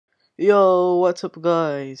Yo, what's up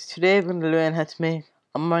guys? Today I'm going to learn how to make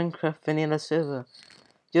a Minecraft vanilla server.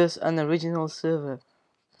 Just an original server.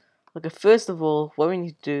 Okay, first of all, what we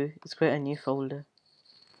need to do is create a new folder.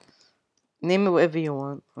 Name it whatever you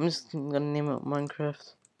want. I'm just going to name it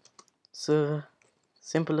Minecraft server.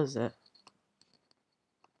 Simple as that.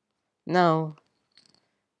 Now,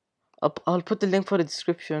 I'll put the link for the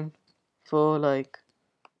description for like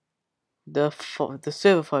the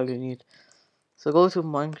server file you need. So go to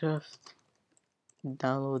Minecraft,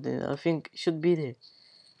 download it. I think it should be there.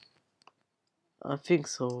 I think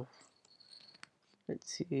so.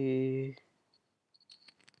 Let's see.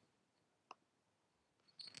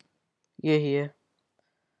 Yeah, here.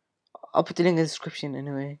 I'll put the link in the description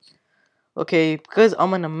anyway. Okay, because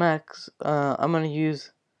I'm on a Mac, I'm gonna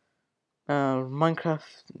use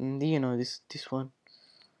Minecraft. You know this one.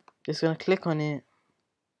 Just gonna click on it.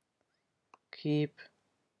 Keep.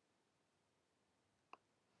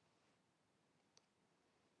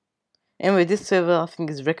 Anyway, this server I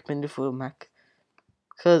think is recommended for Mac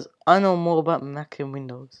because I know more about Mac and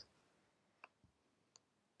Windows.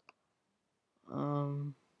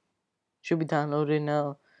 Should be downloaded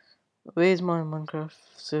now. Where's my Minecraft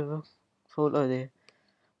server folder? Oh, there.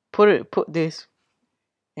 Put this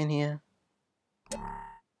in here.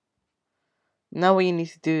 Now what you need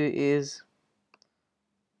to do is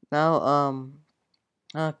now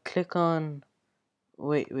click on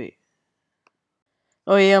wait.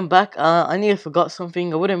 Oh yeah, I'm back. I nearly forgot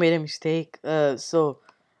something. I would have made a mistake. So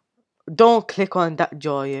don't click on that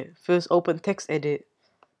jar yet. First open text edit.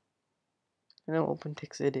 And then open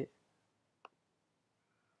text edit.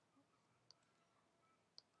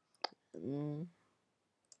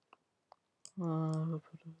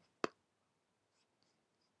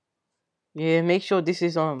 Yeah, make sure this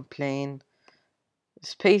is on plain.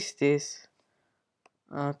 Just paste this.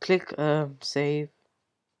 Click save.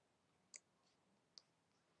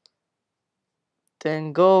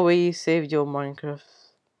 Then go where you saved your Minecraft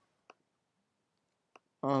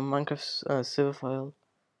server file.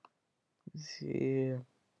 Let's see.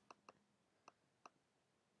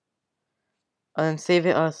 And save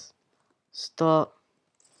it as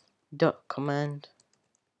start.command.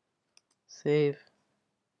 Save.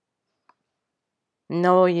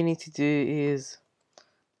 Now all you need to do is,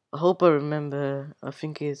 I hope I remember, I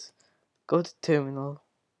think is go to terminal.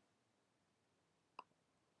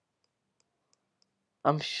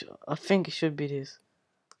 I think it should be this.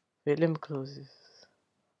 Wait, let me close this.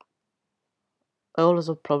 I always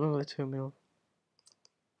have a problem with terminal.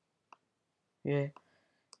 Yeah,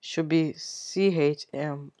 should be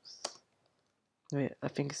CHM. Wait, I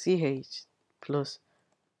think CH plus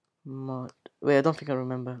mod. Wait, I don't think I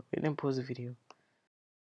remember. Wait, let me pause the video.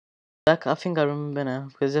 Like, I think I remember now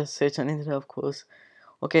because just search on internet, of course.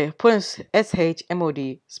 Okay, put in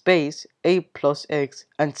SHMOD space A plus X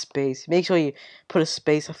and space. Make sure you put a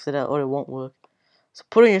space after that or it won't work. So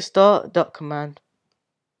put in your start.command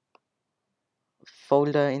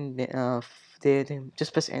folder in the, there, then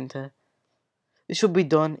just press enter. It should be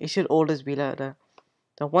done. It should always be like that.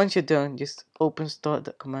 Then once you're done, just open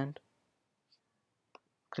start.command.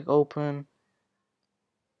 Click open.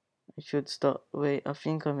 It should start. Wait, I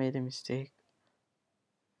think I made a mistake.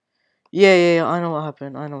 Yeah, I know what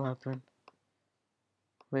happened.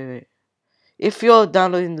 Wait. If you're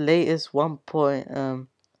downloading the latest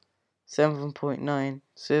 1.7.9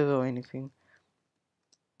 server or anything,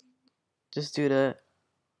 just do that.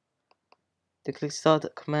 Then click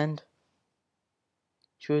start command.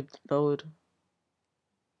 Should load.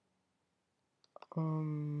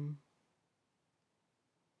 And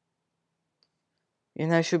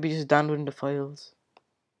now should be just downloading the files.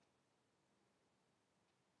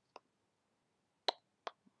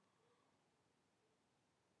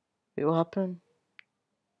 Wait, what happened?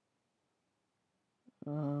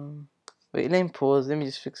 Wait, let me pause. Let me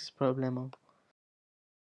just fix this problem.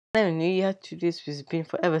 I never knew you had to do this. It's been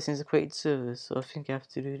forever since I created servers, so I think I have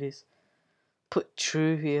to do this. Put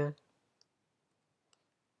true here.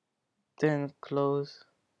 Then close.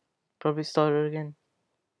 Probably start it again.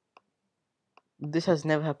 This has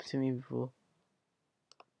never happened to me before.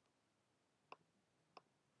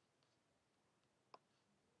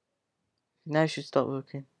 Now it should start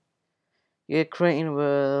working. Yeah, creating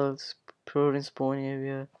worlds, providing spawn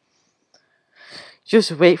area.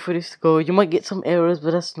 Just wait for this to go. You might get some errors,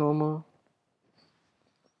 but that's normal.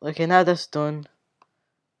 Okay, now that's done.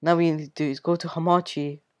 Now we need to do is go to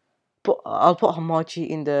Hamachi. I'll put Hamachi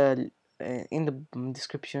in the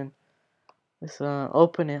description. Let's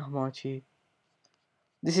open it, Hamachi.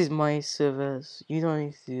 This is my servers. You don't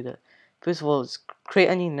need to do that. First of all, create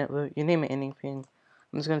a new network. You name it anything.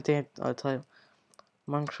 I'm just gonna take a type.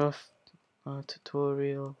 Minecraft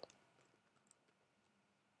tutorial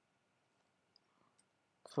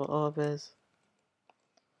for arbaaz.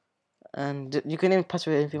 And you can name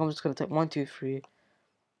password anything. I'm just gonna type 123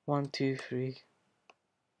 123.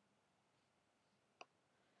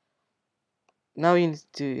 Now you need to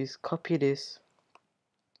do is copy this,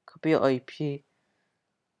 copy your IP,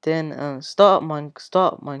 then start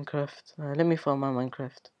Minecraft. Let me find my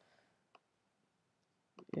Minecraft.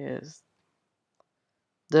 Yes.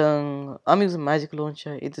 Then I'm using Magic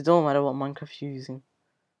Launcher. It don't matter what Minecraft you're using.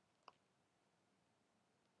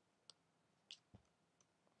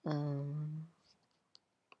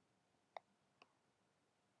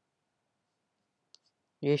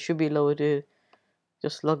 Yeah, it should be loaded.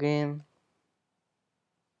 Just log in.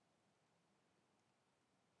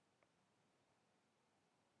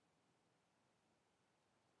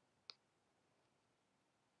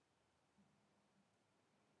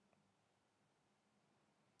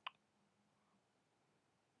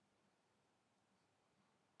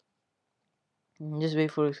 Just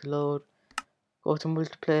wait for it to load. Go to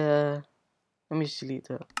multiplayer. Let me just delete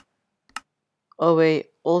that. Oh wait,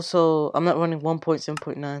 also I'm not running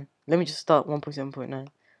 1.7.9. Let me just start 1.7.9.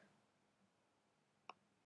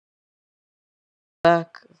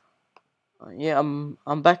 Back. Yeah,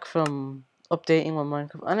 I'm back from updating my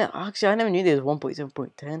Minecraft. I never knew there was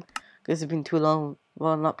 1.7.10 because it's been too long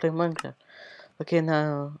while not playing Minecraft. Okay,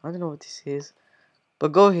 now I don't know what this is,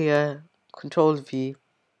 but go here, Control V.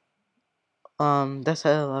 That's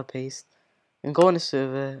how I paste. And go on the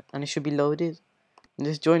server, and it should be loaded. And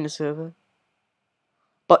just join the server.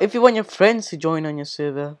 But if you want your friends to join on your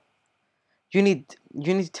server, you need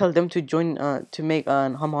to tell them to join to make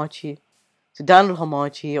an Hamachi, to download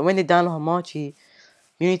Hamachi. And when they download Hamachi,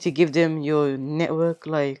 you need to give them your network,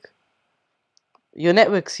 like your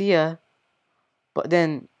network's here, but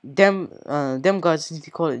then them guys need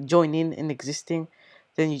to call it join in existing.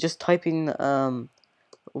 Then you just type in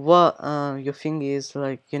what your thing is,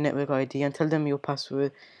 like your network ID, and tell them your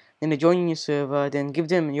password. Then they join in your server. Then give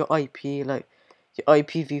them your IP, like your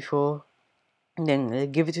IPv4. And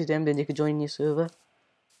then give it to them. Then they can join your server.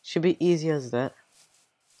 Should be easy as that.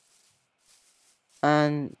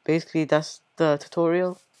 And basically that's the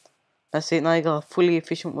tutorial. That's it. Now you got a fully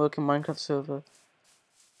efficient working Minecraft server.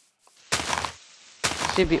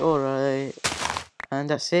 Should be alright. And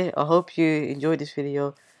that's it. I hope you enjoyed this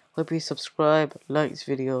video. Hope you subscribe, like this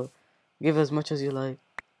video, give as much as you like.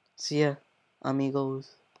 See ya,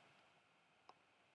 amigos.